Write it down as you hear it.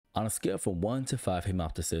On a scale from 1 to 5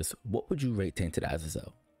 Hemoptysis, what would you rate Tainted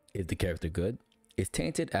Azazel? Is the character good? Is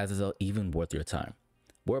Tainted Azazel even worth your time?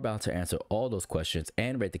 We're about to answer all those questions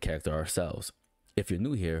and rate the character ourselves. If you're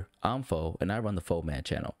new here, I'm Foe and I run the Foe Man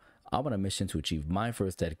channel. I'm on a mission to achieve my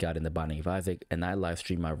first dead god in the Binding of Isaac, and I live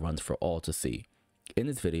stream my runs for all to see. In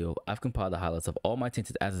this video, I've compiled the highlights of all my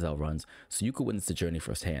Tainted Azazel runs so you can witness the journey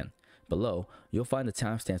firsthand. Below, you'll find the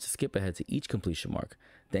timestamps to skip ahead to each completion mark.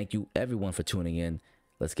 Thank you everyone for tuning in.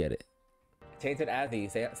 Let's get it. Tainted Azzy,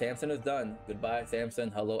 Samson is done. Goodbye,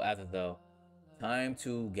 Samson. Hello, Azazel. Time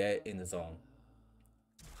to get in the zone.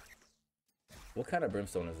 What kind of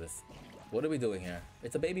brimstone is this? What are we doing here?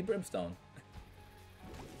 It's a baby brimstone.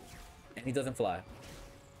 And he doesn't fly.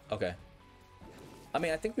 Okay. I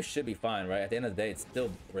mean, I think we should be fine, right? At the end of the day, it's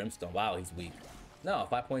still brimstone. Wow, he's weak. No,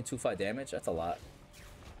 5.25 damage. That's a lot.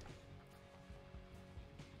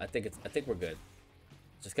 I think we're good.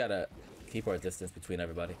 Just gotta keep our distance between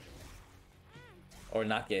everybody. Or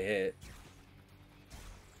not get hit.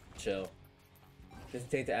 Chill. This is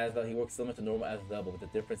Tainted Azazel. He works similar to normal Azazel, but the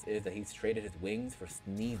difference is that he's traded his wings for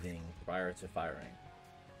sneezing prior to firing.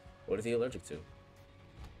 What is he allergic to?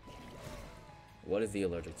 What is he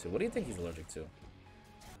allergic to? What do you think he's allergic to?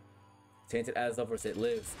 Tainted Azazel versus It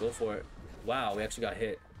Lives. Go for it. Wow, we actually got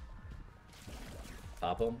hit.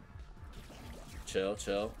 Pop him. Chill,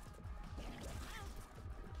 chill.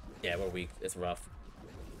 Yeah, we're weak. It's rough.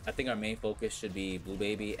 I think our main focus should be Blue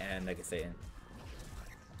Baby and Mega Satan.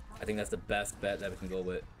 I think that's the best bet that we can go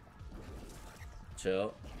with.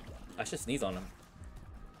 Chill. I should sneeze on him.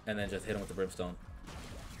 And then just hit him with the brimstone.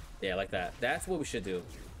 Yeah, like that. That's what we should do.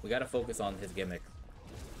 We gotta focus on his gimmick.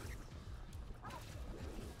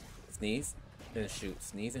 Sneeze, then shoot.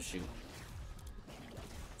 Sneeze and shoot.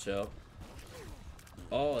 Chill.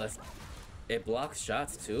 Oh, that's... It blocks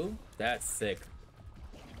shots too? That's sick.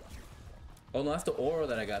 Oh no, that's the aura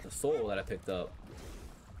that I got, the soul that I picked up.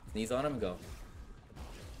 Sneeze on him and go.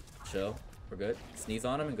 Chill. We're good. Sneeze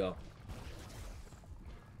on him and go.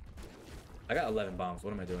 I got 11 bombs.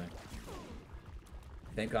 What am I doing?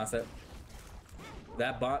 Same concept.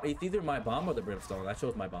 That bomb, it's either my bomb or the brimstone. I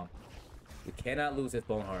chose my bomb. We cannot lose this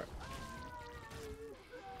bone heart.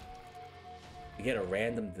 We get a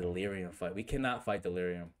random Delirium fight. We cannot fight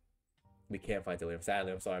Delirium. We can't fight Delirium.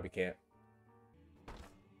 Sadly, I'm sorry, we can't.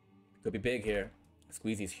 Could be big here.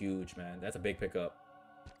 Squeezy's huge, man. That's a big pickup.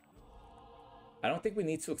 I don't think we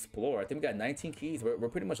need to explore. I think we got 19 keys. We're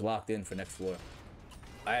pretty much locked in for next floor.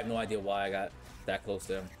 I have no idea why I got that close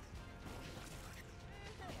to him.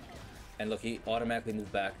 And look, he automatically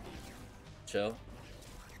moved back. Chill.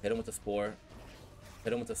 Hit him with the spore.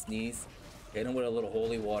 Hit him with the sneeze. Hit him with a little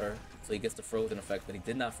holy water so he gets the frozen effect, but he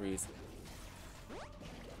did not freeze.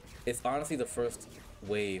 It's honestly the first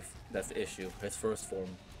wave that's the issue. His first form.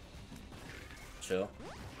 Chill.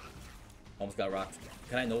 Almost got rocked.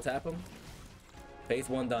 Can I no tap him? Phase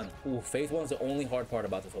 1 done. Ooh, phase 1 is the only hard part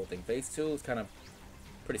about this whole thing. Phase 2 is kind of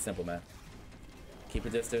pretty simple, man. Keep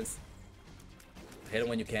your distance. Hit him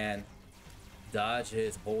when you can. Dodge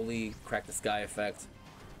his holy crack the sky effect.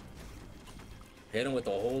 Hit him with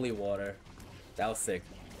the holy water. That was sick.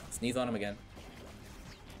 Sneeze on him again.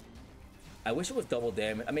 I wish it was double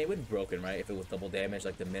damage. I mean, it would be broken, right? If it was double damage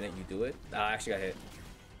like the minute you do it. Ah, I actually got hit.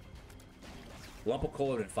 Lump of coal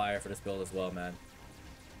would have been fire for this build as well, man.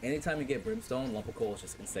 Anytime you get brimstone, lump of coal is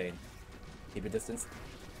just insane. Keep your distance.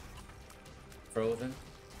 Frozen.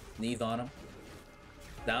 Knees on him.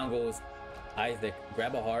 Down goes Isaac.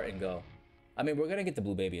 Grab a heart and go. I mean, we're gonna get the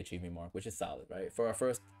Blue Baby achievement mark, which is solid, right? For our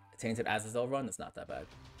first Tainted Azazel run, it's not that bad.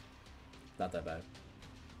 Not that bad.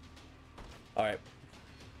 Alright.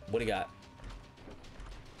 What do you got?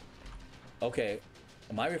 Okay.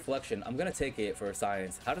 My reflection, I'm gonna take it for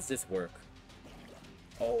science. How does this work?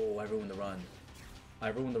 Oh, I ruined the run. I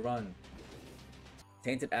ruined the run.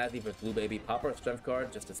 Tainted Azzy versus Blue Baby. Pop our strength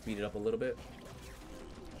card just to speed it up a little bit.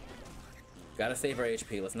 Gotta save our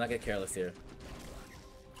HP. Let's not get careless here.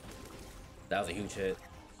 That was a huge hit.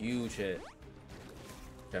 Huge hit.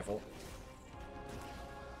 Careful.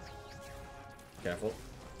 Careful.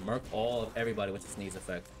 Murk all of everybody with the sneeze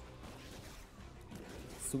effect.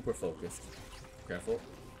 Super focused. Careful.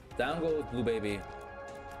 Down goes Blue Baby.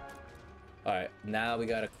 Alright, now we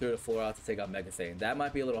gotta clear the floor out to take out Mega Satan. That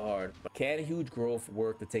might be a little hard, but can huge growth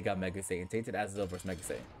work to take out Mega Satan? Tainted Azazel versus Mega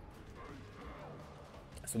Satan.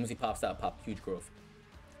 As soon as he pops out, pop huge growth.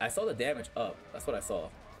 I saw the damage up. That's what I saw.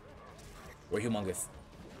 We're humongous.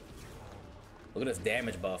 Look at this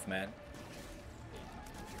damage buff, man.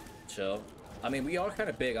 Chill. I mean, we are kind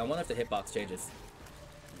of big. I wonder if the hitbox changes.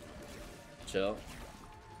 Chill.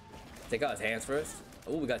 Take out his hands first.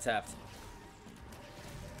 Oh, we got tapped.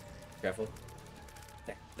 Careful.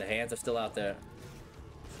 The hands are still out there.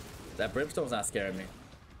 That Brimstone's not scaring me.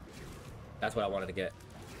 That's what I wanted to get.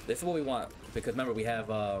 This is what we want, because remember, we have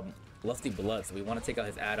Lusty Blood, so we want to take out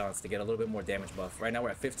his add-ons to get a little bit more damage buff. Right now we're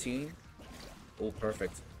at 15. Oh,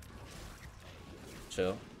 perfect.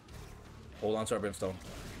 Chill. Hold on to our Brimstone.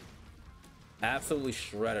 Absolutely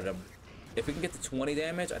shredded him. If we can get to 20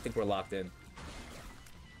 damage, I think we're locked in.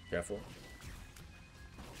 Careful.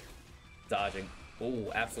 Dodging.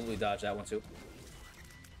 Oh, absolutely dodge that one too.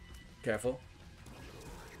 Careful.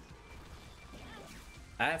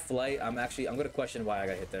 I have flight. I'm gonna question why I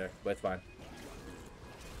got hit there, but it's fine.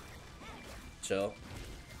 Chill.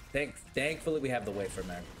 Thankfully we have the wafer,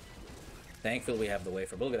 man. Thankfully we have the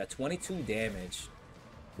wafer. But look at that, 22 damage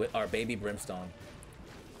with our baby Brimstone.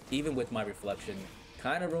 Even with my reflection,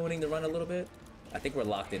 kind of ruining the run a little bit. I think we're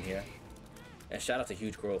locked in here. And shout out to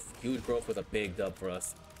Huge Growth. Huge Growth with a big dub for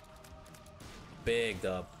us. Big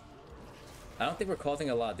dub. I don't think we're causing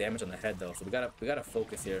a lot of damage on the head though, so we gotta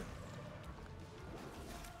focus here.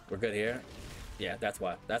 We're good here. Yeah, that's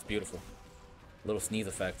why. That's beautiful. Little sneeze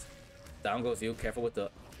effect. Down goes you. Careful with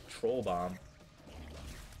the troll bomb.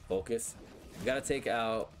 Focus. We gotta take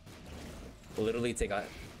out. Literally take out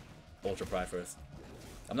Ultra Pride first.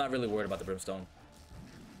 I'm not really worried about the Brimstone.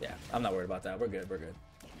 Yeah, I'm not worried about that. We're good. We're good.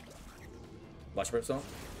 Watch Brimstone.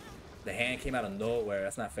 The hand came out of nowhere.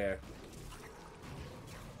 That's not fair.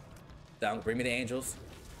 Down. Bring me the angels.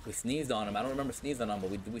 We sneezed on him. I don't remember sneezing on him,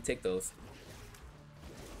 but we take those.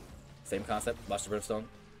 Same concept. Watch the Brimstone.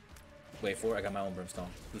 Wait for it. I got my own Brimstone.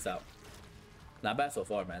 Peace out. Not bad so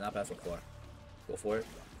far, man. Not bad so far. Go for it.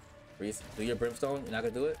 Reese, do your Brimstone. You're not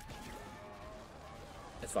gonna do it?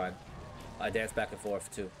 It's fine. I dance back and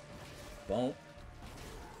forth too. Boom.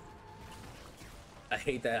 I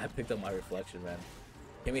hate that I picked up my reflection, man.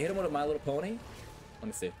 Can we hit him with a My Little Pony? Let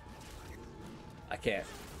me see. I can't,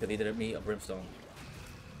 because he did me a Brimstone.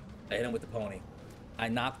 I hit him with the pony. I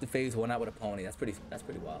knocked the phase 1 out with a pony. That's pretty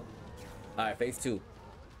wild. Alright, phase 2.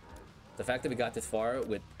 The fact that we got this far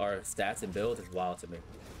with our stats and builds is wild to me.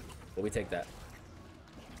 But we take that.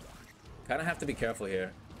 Kinda have to be careful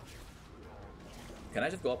here. Can I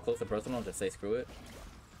just go up close and personal and just say screw it?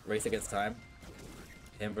 Race against time.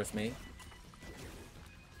 Him versus me.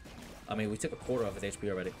 I mean, we took a quarter of his HP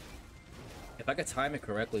already. If I could time it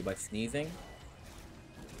correctly by sneezing,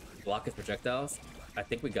 block his projectiles, I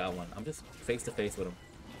think we got one. I'm just face to face with him.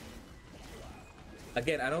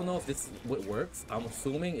 Again, I don't know if this is what works. I'm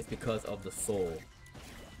assuming it's because of the soul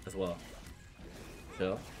as well.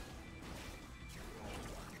 Chill.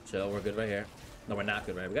 Chill, we're good right here. No, we're not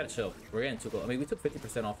good, right? We gotta chill. We're getting too close. I mean, we took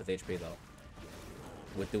 50% off his HP though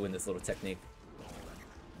with doing this little technique.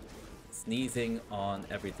 Sneezing on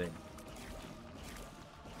everything.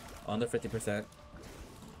 Under 50%.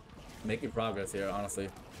 Making progress here, honestly.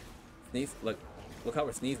 Sneeze, look how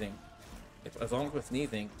we're sneezing. As long as we're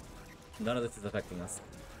sneezing, none of this is affecting us.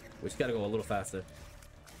 We just gotta go a little faster.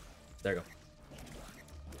 There you go.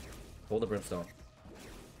 Hold the Brimstone.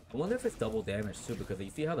 I wonder if it's double damage too, because you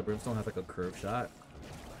see how the Brimstone has like a curve shot?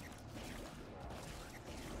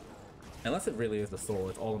 Unless it really is the soul,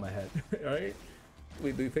 it's all in my head, right?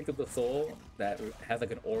 We picked up the soul that has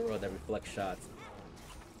like an aura that reflects shots.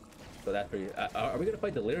 So that's pretty. Are we gonna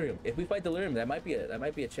fight Delirium? If we fight Delirium, that might be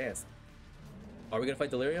a chance. Are we gonna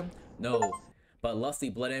fight Delirium? No. But Lusty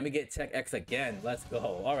Blood, and we get Tech X again. Let's go.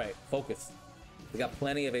 All right, focus. We got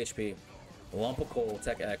plenty of HP. Lump of Coal,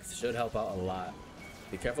 Tech X should help out a lot.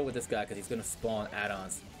 Be careful with this guy because he's gonna spawn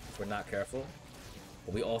add-ons if we're not careful.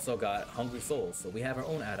 But we also got Hungry Souls, so we have our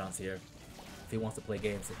own add-ons here. If he wants to play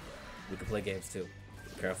games, we can play games too.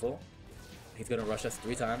 Be careful. He's gonna rush us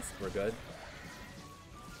 3 times. We're good.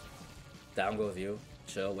 Down goes you.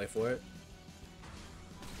 Chill. Wait for it.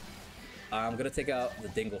 I'm gonna take out the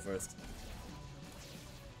Dingle first.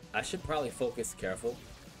 I should probably focus careful.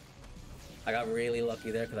 I got really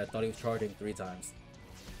lucky there because I thought he was charging 3 times.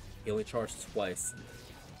 He only charged twice.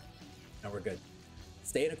 And we're good.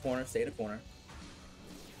 Stay in a corner, stay in a corner.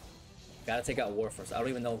 Gotta take out War first. I don't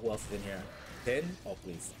even know who else is in here. Pin? Oh,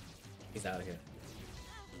 please. He's out of here.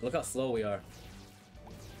 Look how slow we are.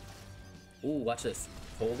 Ooh, watch this.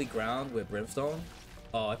 Holy Ground with Brimstone.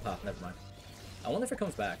 Oh, I popped. Never mind. I wonder if it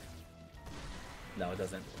comes back. No, it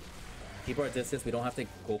doesn't. Keep our distance. We don't have to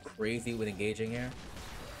go crazy with engaging here.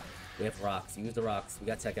 We have rocks. Use the rocks. We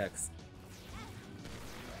got Tech X.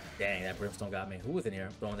 Dang, that Brimstone got me. Who was in here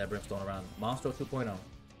throwing that Brimstone around? Monstro 2.0.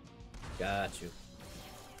 Got you.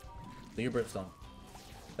 Do your Brimstone.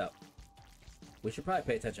 Stop. We should probably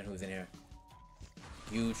pay attention who's in here.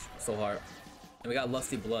 Huge. So hard. And we got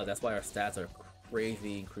Lusty Blood. That's why our stats are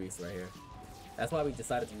crazy increased right here. That's why we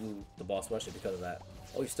decided to do the boss rush because of that.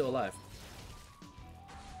 Oh, you're still alive.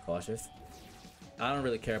 cautious. I don't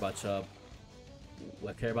really care about Chubb.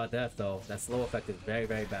 I care about Death though. That slow effect is very,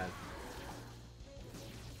 very bad.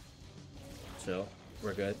 Chill.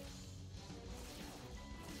 We're good.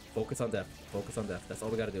 Focus on Death. Focus on Death. That's all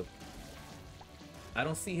we gotta do. I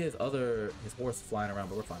don't see his horse flying around,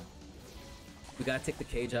 but we're fine. We gotta take the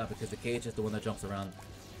cage out because the cage is the one that jumps around.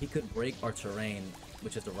 He could break our terrain,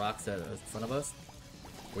 which is the rocks that are in front of us.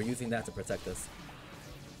 We're using that to protect us.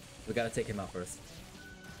 We gotta take him out first.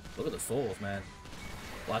 Look at the souls, man.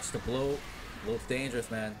 Watch the blow. Looks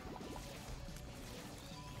dangerous, man.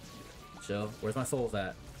 Chill. Where's my souls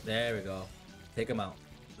at? There we go. Take him out.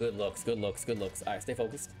 Good looks, good looks, good looks. Alright, stay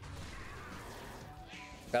focused.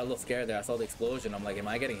 Got a little scared there. I saw the explosion. I'm like, am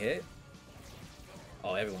I getting hit?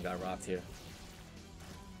 Oh, everyone got rocked here.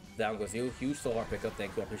 Down goes you. Huge soul heart pickup.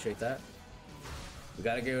 Thank you. I appreciate that. We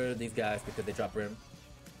gotta get rid of these guys because they drop rim.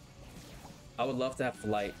 I would love to have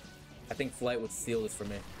flight. I think flight would seal this for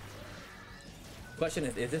me. Question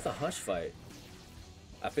is this a hush fight?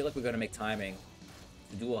 I feel like we're gonna make timing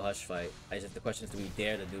to do a hush fight. The question is, do we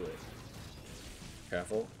dare to do it?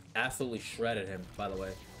 Careful. Absolutely shredded him, by the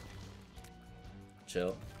way.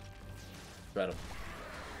 Chill. Shred him.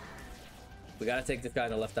 We gotta take this guy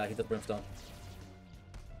in the left eye. He does brimstone.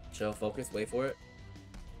 Chill, focus, wait for it.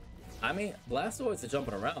 I mean, Blastoise is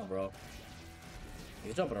jumping around, bro.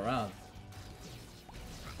 He's jumping around.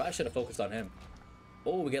 Probably should have focused on him.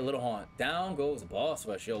 Oh, we get Little Haunt. Down goes Boss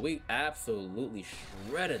Rush. Yo, we absolutely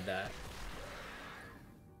shredded that.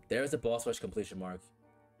 There's a Boss Rush completion mark.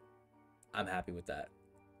 I'm happy with that.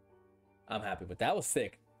 I'm happy with that. That was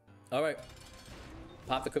sick. All right.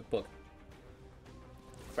 Pop the cookbook.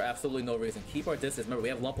 For absolutely no reason. Keep our distance. Remember, we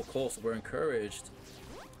have Lump of Coal, so we're encouraged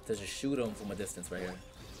to just shoot them from a distance right here.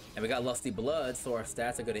 And we got Lusty Blood, so our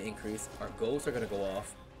stats are going to increase. Our ghosts are going to go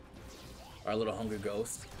off. Our little hungry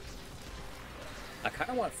ghost. I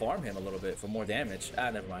kind of want to farm him a little bit for more damage.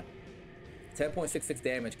 Ah, never mind. 10.66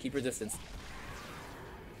 damage. Keep your distance.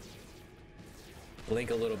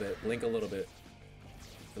 Blink a little bit. Blink a little bit.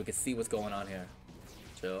 So we can see what's going on here.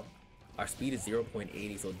 Chill. Our speed is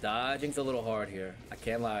 0.80, so dodging's a little hard here. I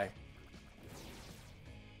can't lie.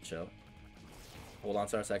 Chill. Hold on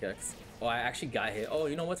to our Sec X. Oh, I actually got hit. Oh,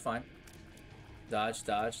 you know what's fine. Dodge,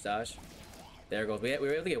 dodge, dodge. There it goes. We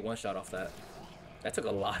were able to get one shot off that. That took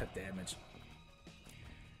a lot of damage.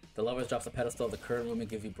 The Lovers drops a pedestal. The current woman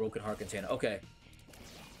gives you Broken Heart Container. Okay.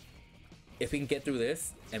 If we can get through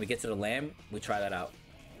this and we get to the lamb, we try that out.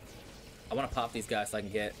 I want to pop these guys so I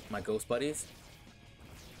can get my ghost buddies.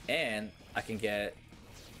 And I can get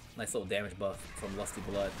a nice little damage buff from Lusty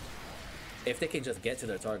Blood. If they can just get to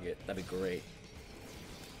their target, that'd be great.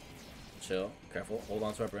 Chill. Careful. Hold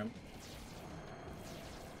on to our brim.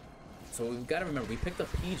 So we've got to remember, we picked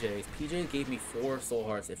up PJs. PJ gave me 4 soul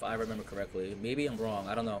hearts, if I remember correctly. Maybe I'm wrong.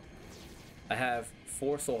 I don't know. I have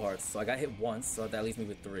 4 soul hearts, so I got hit once, so that leaves me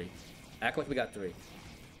with 3. Act like we got 3.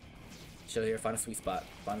 Chill here. Find a sweet spot.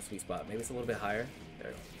 Find a sweet spot. Maybe it's a little bit higher. There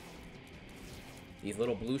we go. These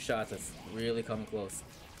little blue shots is really coming close.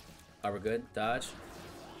 Are we good? Dodge.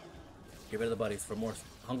 Get rid of the buddies for more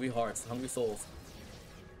hungry hearts, hungry souls.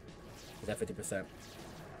 Is that 50%?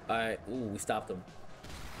 Alright. Ooh, we stopped them.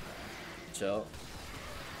 Chill.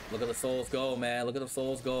 Look at the souls go, man. Look at the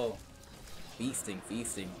souls go. Feasting,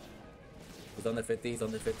 feasting. He's under 50. He's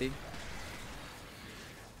under 50.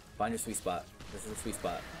 Find your sweet spot. This is a sweet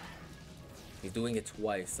spot. He's doing it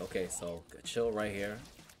twice. Okay, so chill right here.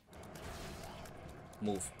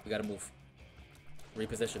 Move. We gotta move.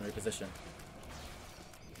 Reposition, reposition.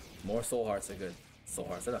 More soul hearts are good. Soul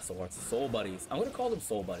hearts. They're not soul hearts. Soul buddies. I'm gonna call them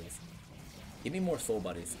soul buddies. Give me more soul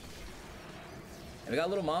buddies. And we got a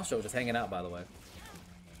little monster just hanging out, by the way.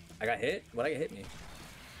 I got hit? What'd I get hit me?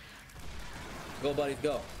 Go, buddies,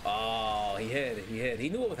 go. Oh, he hit. He hit. He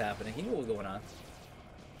knew what was happening. He knew what was going on.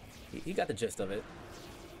 He got the gist of it.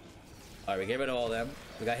 Alright, we get rid of all of them.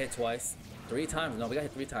 We got hit twice. 3 times. No, we got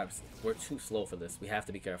hit 3 times. We're too slow for this. We have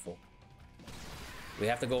to be careful. We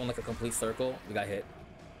have to go in like a complete circle. We got hit.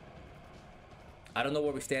 I don't know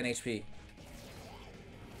where we stand HP.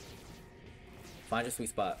 Find your sweet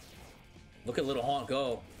spot. Look at Little Haunt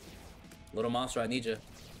go. Little monster, I need you.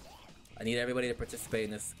 I need everybody to participate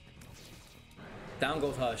in this. Down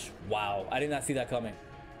goes Hush. Wow, I did not see that coming.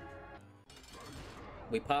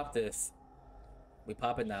 We pop this. We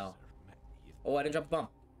pop it now. Oh, I didn't drop a bomb.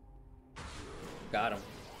 Got him.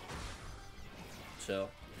 Chill.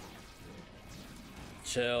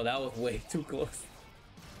 Chill, that was way too close.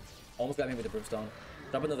 Almost got me with the brimstone.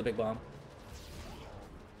 Drop another big bomb.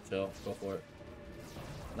 Chill, go for it.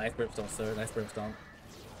 Nice brimstone, sir. Nice brimstone.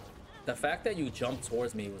 The fact that you jumped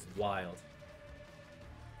towards me was wild.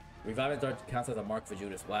 Reviving Dart counts as a mark for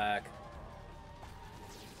Judas. Whack.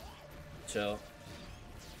 Chill.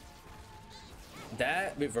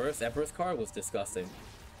 That reverse Emperor's card was disgusting.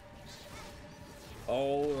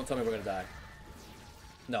 Oh, don't tell me we're gonna die.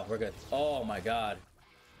 No, we're good. Oh my god.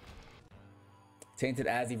 Tainted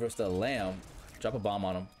Azzy versus the Lamb. Drop a bomb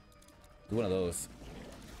on him. Do one of those.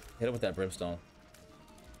 Hit him with that brimstone.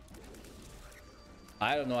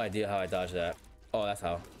 I have no idea how I dodged that. Oh, that's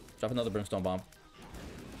how. Drop another brimstone bomb.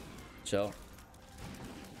 Chill.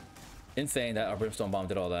 Insane that our brimstone bomb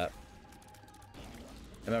did all that.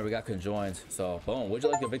 Remember, we got conjoined. So, boom. Would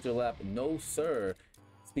you like your victory lap? No, sir.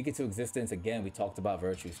 Speak it to existence. Again, we talked about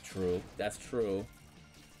virtues. True. That's true.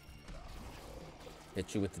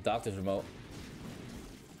 Hit you with the doctor's remote.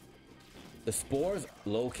 The spores,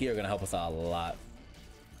 low-key, are going to help us out a lot.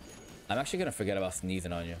 I'm actually going to forget about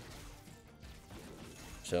sneezing on you.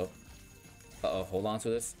 Chill. Uh-oh. Hold on to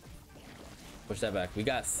this. Push that back. We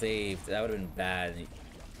got saved. That would have been bad.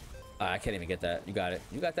 I can't even get that. You got it.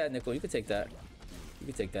 You got that, Nickel. You can take that. You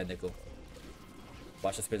can take that, Nickel.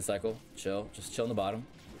 Watch the spin cycle. Chill. Just chill on the bottom.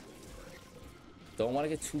 Don't want to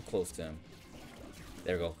get too close to him.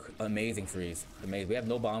 There we go. Amazing freeze. Amazing. We have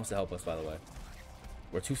no bombs to help us, by the way.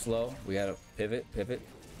 We're too slow. We gotta pivot.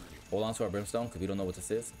 Hold on to our brimstone because we don't know what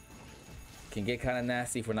this is. Can get kind of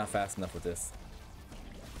nasty if we're not fast enough with this.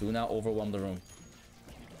 Do not overwhelm the room.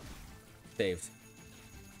 Saved.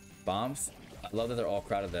 Bombs. I love that they're all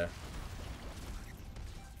crowded there.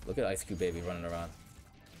 Look at Ice Cube Baby running around.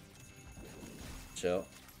 Chill.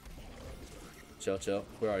 Chill.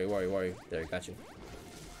 Where are you? There, got you.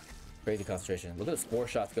 Crazy concentration. Look at the spore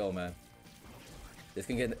shots go, man. This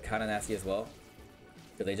can get kind of nasty as well.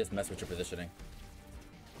 Because they just mess with your positioning.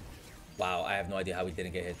 Wow, I have no idea how we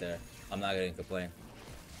didn't get hit there. I'm not gonna complain.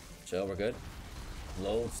 Chill, we're good.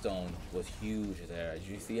 Lodestone was huge there. Did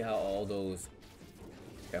you see how all those...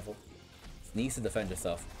 Careful. Sneeze to defend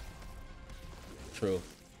yourself. True.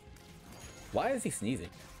 Why is he sneezing?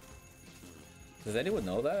 Does anyone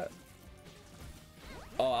know that?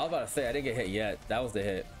 Oh, I was about to say, I didn't get hit yet. That was the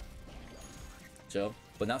hit. Chill.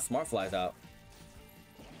 But now Smart flies out.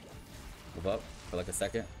 Move up for like a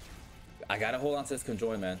second. I gotta hold on to this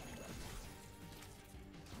conjoin, man.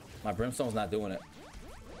 My brimstone's not doing it.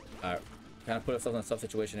 Alright. Kind of put ourselves in a tough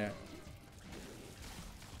situation here.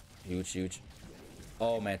 Huge.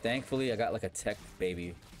 Oh, man. Thankfully, I got like a tech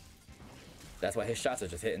baby. That's why his shots are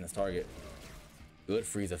just hitting this target. Good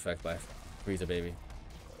freeze effect by Freezer Baby.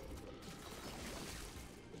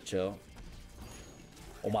 Chill.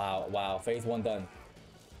 Oh, wow. Phase 1 done.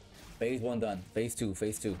 Phase 1 done. Phase 2.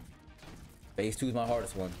 Phase 2 is my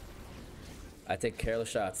hardest one. I take careless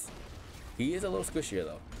shots. He is a little squishier,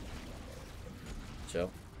 though. Chill.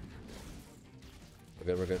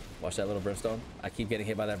 We're good. Watch that little brimstone. I keep getting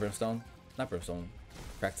hit by that brimstone. Not brimstone.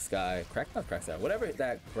 Crack the sky. Not crack the sky. Whatever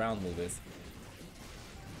that ground move is.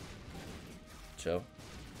 Chill.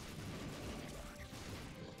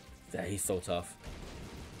 Yeah, he's so tough.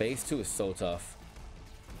 Phase 2 is so tough.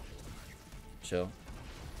 Chill.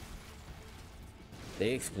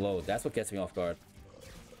 They explode. That's what gets me off guard.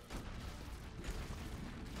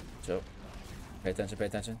 Chill. Pay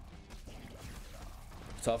attention.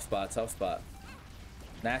 Tough spot.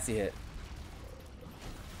 Nasty hit.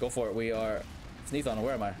 Go for it. We are... Sneeze on him.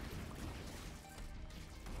 Where am I?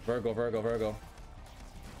 Virgo.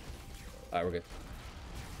 Alright, we're good.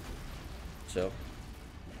 Chill.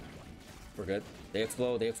 We're good. They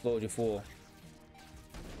explode, you fool.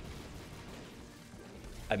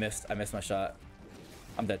 I missed my shot.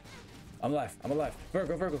 I'm dead. I'm alive.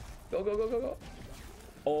 Virgo. Go.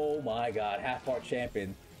 Oh my god, half-part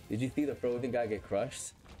champion. Did you see the frozen guy get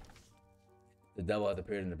crushed? The devil has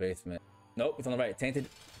appeared in the basement. Nope, it's on the right. Tainted.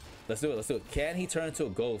 Let's do it. Can he turn into a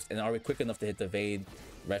ghost? And are we quick enough to hit the Vade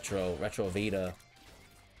Retro Veda?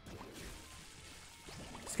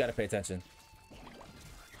 Just gotta pay attention.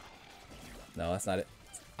 No, that's not it.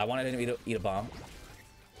 I wanted him to eat a bomb.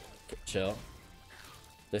 Okay, chill.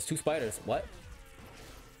 There's 2 spiders. What?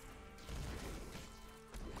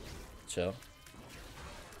 Chill.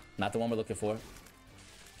 Not the one we're looking for.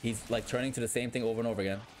 He's like turning to the same thing over and over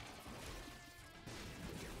again.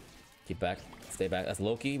 Keep back. Stay back. That's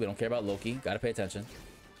Loki. We don't care about Loki. Gotta pay attention.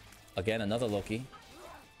 Again, another Loki.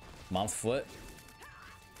 Mom's foot.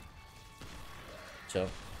 Chill.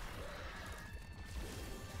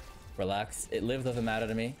 Relax. It lives, doesn't matter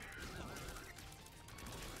to me.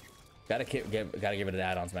 Gotta give it to the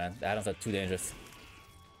add-ons, man. The add-ons are too dangerous.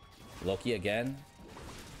 Loki again.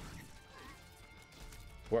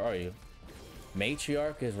 Where are you?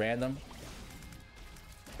 Matriarch is random.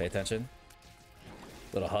 Pay attention.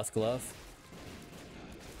 Little Husk Glove.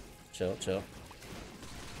 Chill.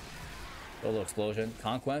 A little explosion.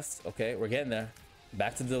 Conquest. Okay, we're getting there.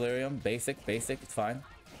 Back to Delirium. Basic. It's fine.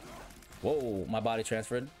 Whoa, my body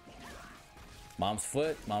transferred. Mom's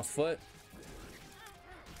foot.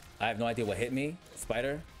 I have no idea what hit me.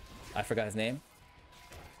 Spider. I forgot his name.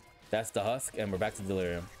 That's the husk, and we're back to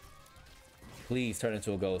Delirium. Please turn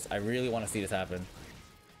into a ghost. I really want to see this happen.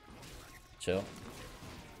 Chill.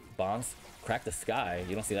 Bombs. Crack the sky.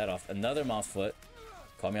 You don't see that off. Another mom's foot.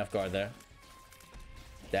 Caught me off guard there.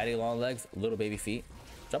 Daddy long legs. Little baby feet.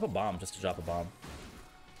 Drop a bomb just to drop a bomb.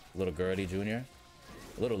 Little Gurdy Jr.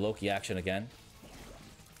 A little Loki action again.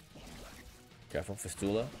 Careful.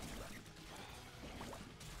 Fistula.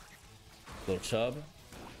 Little Chub.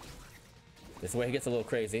 This is where he gets a little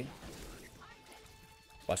crazy.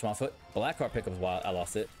 Watch my foot. Black card pickup is wild. I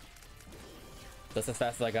lost it. Just as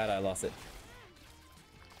fast as I got it, I lost it.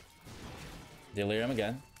 Delirium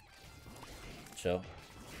again. Chill.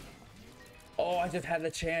 Oh, I just had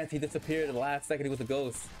the chance. He disappeared at the last second. He was a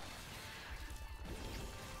ghost.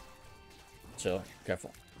 Chill.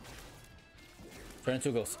 Careful. Turn into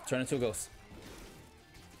a ghost. Turn into a ghost.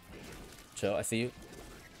 Chill. I see you.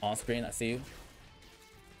 On screen. I see you.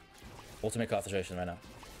 Ultimate concentration right now.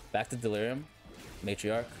 Back to Delirium.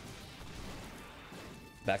 Matriarch.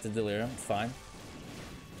 Back to Delirium. It's fine.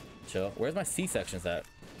 Chill. Where's my C-sections at?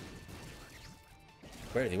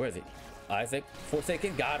 Where is he? Where is he? Isaac.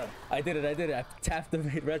 Forsaken. Got him. I did it. I tapped the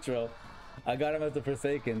made retro. I got him as the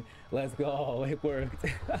Forsaken. Let's go. It worked.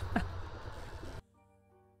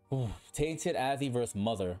 Tainted Azzy versus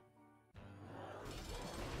Mother.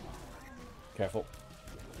 Careful.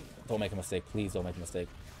 Don't make a mistake. Please don't make a mistake.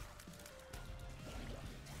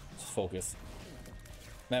 Just focus.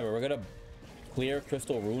 Remember, we're gonna clear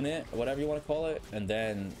crystal rune it, or whatever you want to call it, and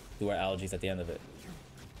then do our algaes at the end of it.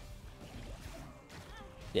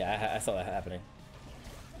 Yeah, I saw that happening.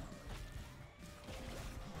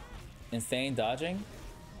 Insane dodging?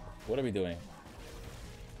 What are we doing?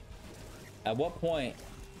 At what point?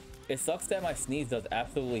 It sucks that my sneeze does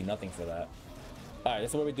absolutely nothing for that. Alright,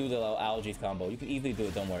 this is where we do the little algaes combo. You can easily do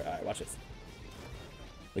it, don't worry. Alright, watch this.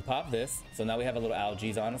 We pop this, so now we have a little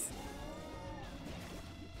algaes on us.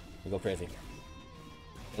 We go crazy.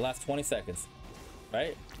 The last 20 seconds.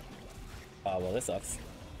 Right? Oh, well, this sucks.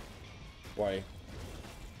 Worry.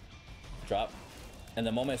 Drop. And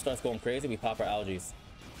the moment it starts going crazy, we pop our algaes.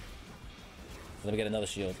 So then we get another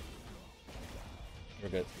shield. We're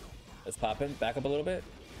good. Let's pop in. Back up a little bit.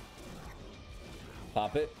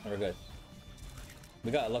 Pop it. And we're good.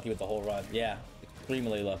 We got lucky with the whole run. Yeah.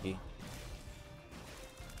 Extremely lucky.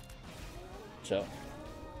 Chill.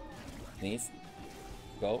 Sneeze.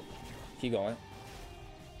 Go. Keep going.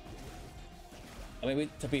 I mean,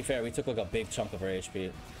 to be fair, we took like a big chunk of our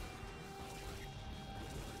HP.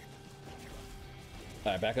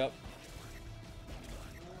 Alright, back up.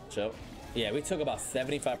 Chill. Yeah, we took about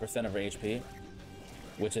 75% of our HP,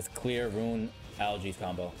 which is clear rune algaes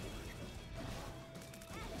combo.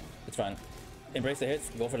 It's fine. Embrace the hits.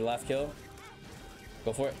 Go for the last kill.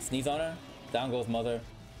 Go for it. Sneeze on her. Down goes Mother.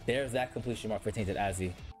 There's that completion mark for Tainted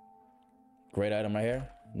Azzy. Great item right here.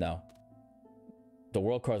 No. The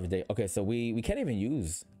world cards ridiculous. Okay, so we can't even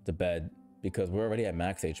use the bed because we're already at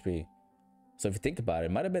max HP. So if you think about it,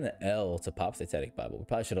 it might have been an L to pop Satanic Bible. We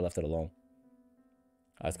probably should have left it alone.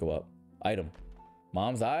 Eyes go up. Item.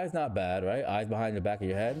 Mom's eyes, not bad, right? Eyes behind the back of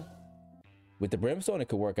your head. With the Brimstone, it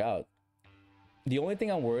could work out. The only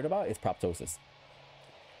thing I'm worried about is Proptosis.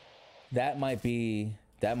 That might be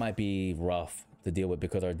rough to deal with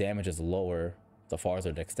because our damage is lower the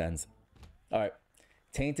farther it extends. All right.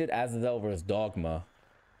 Tainted Azazel versus Dogma.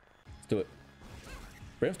 Let's do it.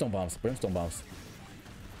 Brimstone bombs. Brimstone bombs.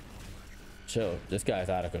 Chill. This guy's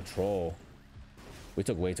out of control. We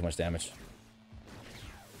took way too much damage.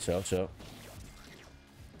 Chill, chill.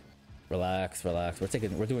 Relax, relax.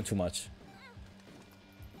 We're doing too much.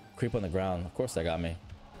 Creep on the ground. Of course that got me.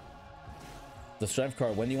 The strength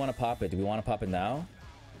card. When do you want to pop it? Do we want to pop it now?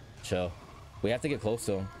 Chill. We have to get close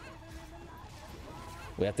to him.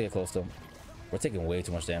 We have to get close to him. We're taking way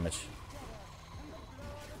too much damage.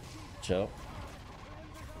 Chill.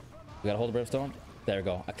 We gotta hold the Brimstone. There we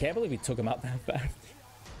go. I can't believe we took him out that fast.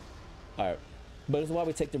 Alright. But this is why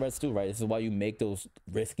we take the red stew, right? This is why you make those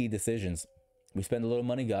risky decisions. We spend a little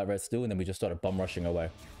money, got red stew, and then we just started bum rushing away.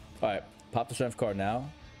 Alright. Pop the strength card now.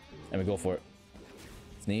 And we go for it.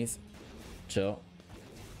 Sneeze. Chill.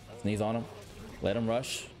 Sneeze on him. Let him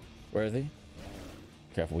rush. Where is he?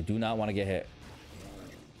 Careful. We do not want to get hit.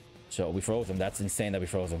 Chill. We froze him. That's insane that we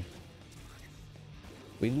froze him.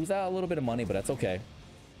 We lose out a little bit of money, but that's okay.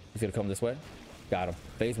 He's gonna come this way. Got him.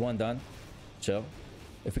 Phase 1 done. Chill.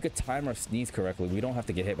 If we could time our sneeze correctly, we don't have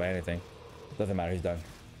to get hit by anything. Doesn't matter. He's done.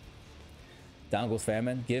 Down goes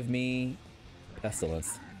Famine. Give me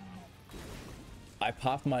Pestilence. I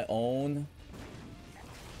popped my own.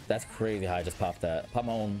 That's crazy how I just popped that. Popped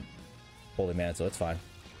my own Holy Man, so it's fine.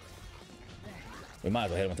 We might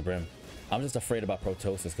as well hit him with the Brim. I'm just afraid about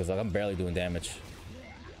Protosis because like, I'm barely doing damage.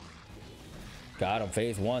 Got him.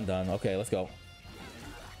 Phase 1 done. Okay, let's go.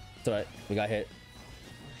 It's alright. We got hit.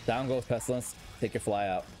 Down goes Pestilence. Take your fly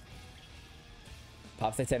out.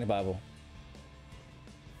 Pop Satanic Bible.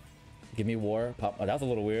 Give me War. Pop. Oh, that was a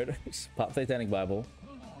little weird. Pop Satanic Bible.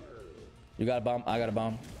 You got a bomb. I got a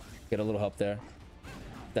bomb. Get a little help there.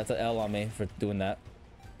 That's an L on me for doing that.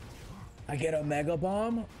 I get a Mega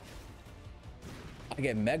Bomb? I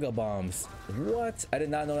get Mega Bombs. What? I did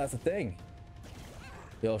not know that's a thing.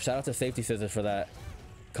 Yo, shout out to Safety Scissors for that.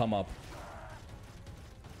 Come up.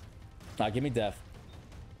 Give me Death.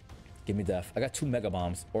 Give me Death. I got 2 Mega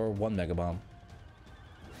Bombs. Or 1 Mega Bomb.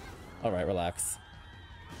 Alright, relax.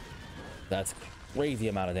 That's crazy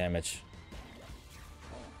amount of damage.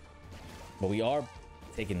 But we are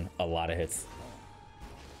taking a lot of hits.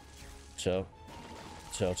 Chill.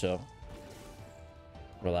 Chill, chill.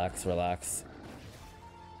 Relax, relax.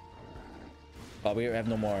 Oh, we have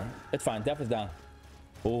no more. It's fine. Death is down.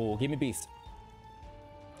 Oh, give me Beast.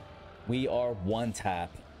 We are 1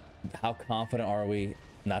 tap. How confident are we?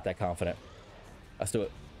 Not that confident. Let's do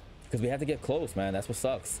it. Because we have to get close, man. That's what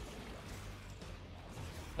sucks.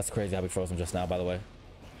 That's crazy how we froze him just now, by the way.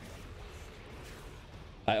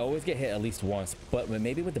 I always get hit at least once, but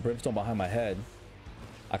maybe with the Brimstone behind my head,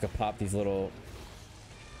 I could pop these little...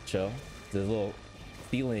 Chill. These little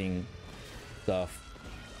feeling stuff.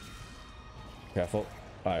 Careful.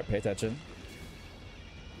 Alright, pay attention.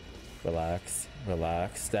 Relax.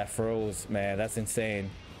 Relax. That froze, man. That's insane.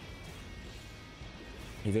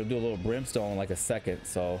 He's gonna do a little Brimstone in like a second,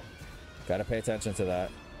 so gotta pay attention to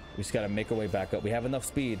that. We just gotta make our way back up. We have enough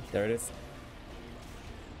speed. There it is.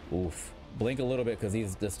 Oof. Blink a little bit because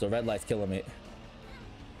he's just the red light's killing me.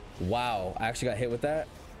 Wow, I actually got hit with that.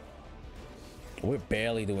 We're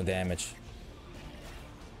barely doing damage.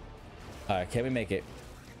 Alright, can we make it?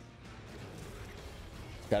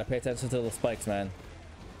 Gotta pay attention to the spikes, man.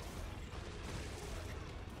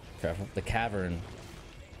 Careful. The cavern.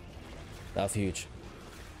 That was huge.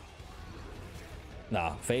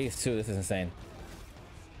 Nah, phase 2, this is insane.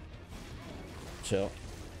 Chill.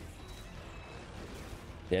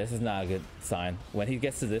 Yeah, this is not a good sign. When he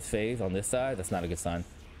gets to this phase on this side, that's not a good sign.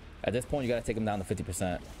 At this point, you gotta take him down to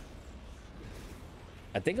 50%.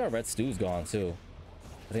 I think our red stew's gone too.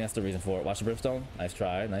 I think that's the reason for it. Watch the Brimstone. Nice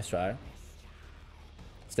try, nice try.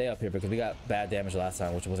 Stay up here because we got bad damage last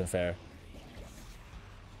time, which wasn't fair.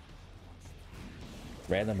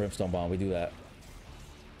 Random Brimstone bomb, we do that.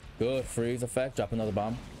 Good freeze effect. Drop another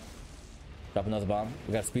bomb. Drop another bomb.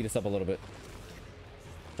 We gotta speed this up a little bit.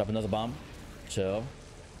 Drop another bomb. Chill.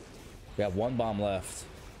 We have 1 bomb left.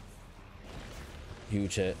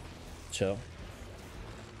 Huge hit. Chill.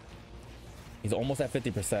 He's almost at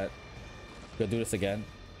 50%. Gonna do this again.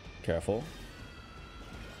 Careful.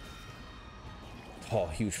 Oh,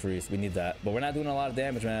 huge freeze. We need that. But we're not doing a lot of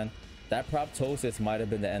damage, man. That Proptosis might have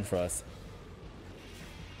been the end for us.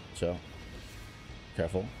 Chill.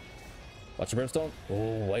 Careful. Watch your Brimstone.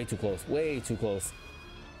 Oh, way too close. Way too close.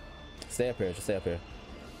 Stay up here. Just stay up here.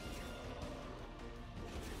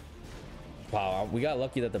 Wow, we got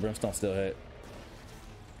lucky that the Brimstone still hit.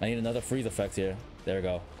 I need another freeze effect here. There we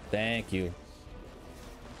go. Thank you.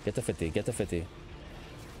 Get to 50. Get to 50.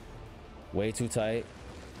 Way too tight.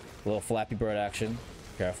 A little Flappy Bird action.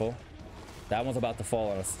 Careful. That one's about to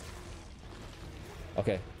fall on us.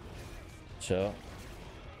 Okay. Chill.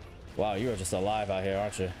 Wow, you are just alive out here,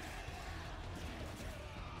 aren't you?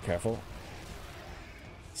 Careful.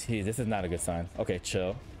 Gee, this is not a good sign. Okay,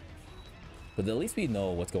 chill. But at least we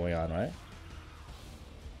know what's going on, right?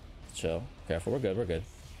 Chill. Careful. We're good. We're good.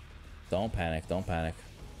 Don't panic. Don't panic.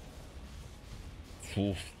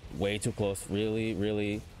 Oof, way too close. Really,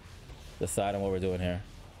 really decide on what we're doing here.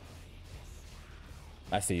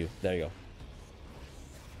 I see you. There you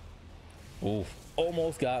go. Oof.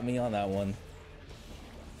 Almost got me on that one.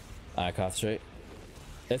 Alright, concentrate.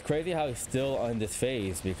 It's crazy how he's still in this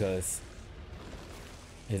phase because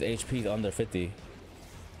his HP is under 50.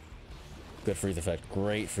 Good freeze effect.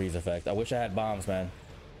 Great freeze effect. I wish I had bombs, man.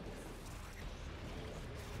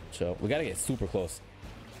 Chill. We gotta get super close.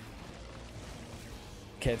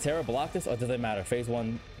 Can Terra block this or does it matter? Phase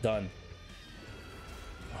 1 done.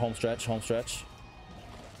 Home stretch, home stretch.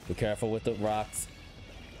 Be careful with the rocks.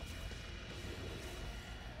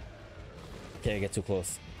 Can't get too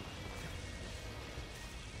close.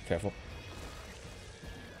 Careful.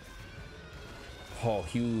 Oh,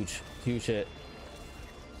 huge, huge hit.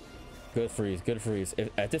 Good freeze, good freeze.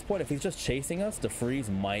 At this point, if he's just chasing us, the freeze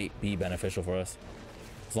might be beneficial for us.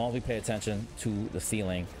 As long as we pay attention to the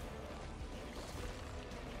ceiling.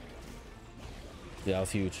 Yeah, that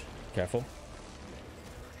was huge. Careful.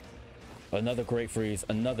 Another great freeze,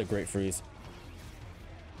 another great freeze.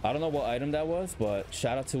 I don't know what item that was, but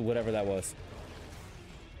shout out to whatever that was.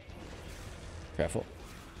 Careful.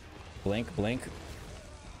 Blink, blink.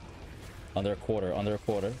 Under a quarter, under a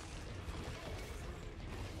quarter.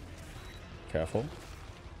 Careful.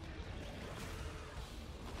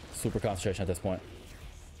 Super concentration at this point.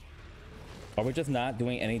 Are we just not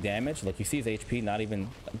doing any damage? Like, you see his HP not even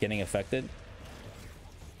getting affected.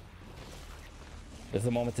 This is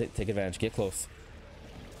the moment to take advantage. Get close.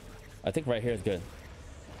 I think right here is good.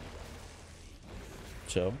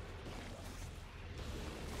 Chill.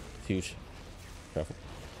 Huge. Careful.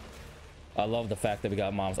 I love the fact that we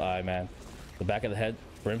got Mom's Eye, man. The back of the head.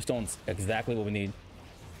 Brimstone's exactly what we need.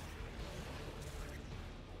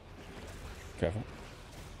 Careful.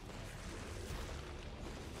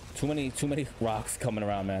 Too many rocks coming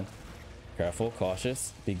around, man. Careful,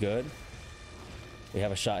 cautious, be good. We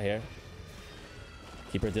have a shot here.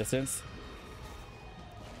 Keep our distance.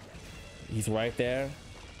 He's right there.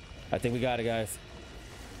 I think we got it, guys.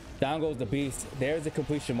 Down goes the beast. There's the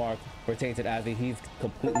completion mark for Tainted Azzy. He's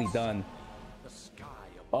completely done.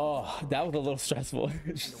 Oh, that was a little stressful.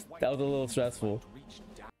 That was a little stressful.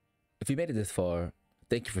 If you made it this far,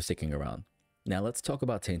 thank you for sticking around. Now let's talk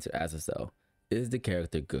about Tainted Azazel. Is the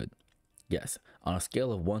character good? Yes. On a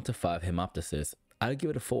scale of 1 to 5 Hemoptysis, I'd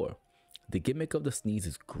give it a 4. The gimmick of the sneeze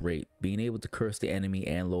is great. Being able to curse the enemy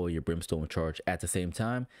and lower your brimstone charge at the same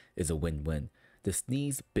time is a win-win. The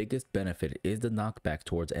sneeze's biggest benefit is the knockback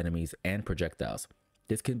towards enemies and projectiles.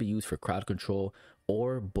 This can be used for crowd control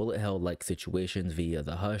or bullet hell like situations via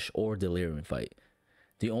the Hush or Delirium fight.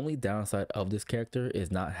 The only downside of this character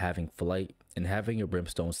is not having flight and having your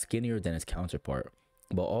brimstone skinnier than its counterpart,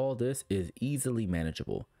 but all this is easily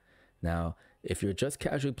manageable. Now, if you're just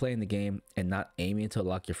casually playing the game and not aiming to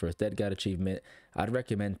unlock your first Dead God achievement, I'd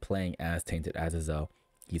recommend playing as Tainted Azazel.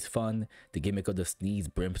 He's fun. The gimmick of the sneeze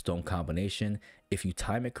brimstone combination, if you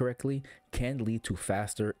time it correctly, can lead to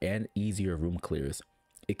faster and easier room clears.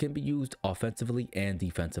 It can be used offensively and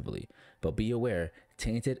defensively, but be aware,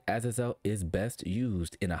 Tainted Azazel is best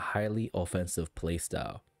used in a highly offensive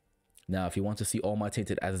playstyle. Now, if you want to see all my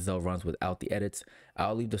Tainted Azazel runs without the edits,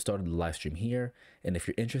 I'll leave the start of the live stream here. And if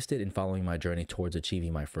you're interested in following my journey towards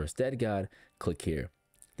achieving my first Dead God, click here.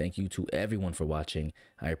 Thank you to everyone for watching.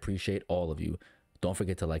 I appreciate all of you. Don't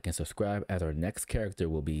forget to like and subscribe, as our next character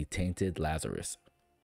will be Tainted Lazarus.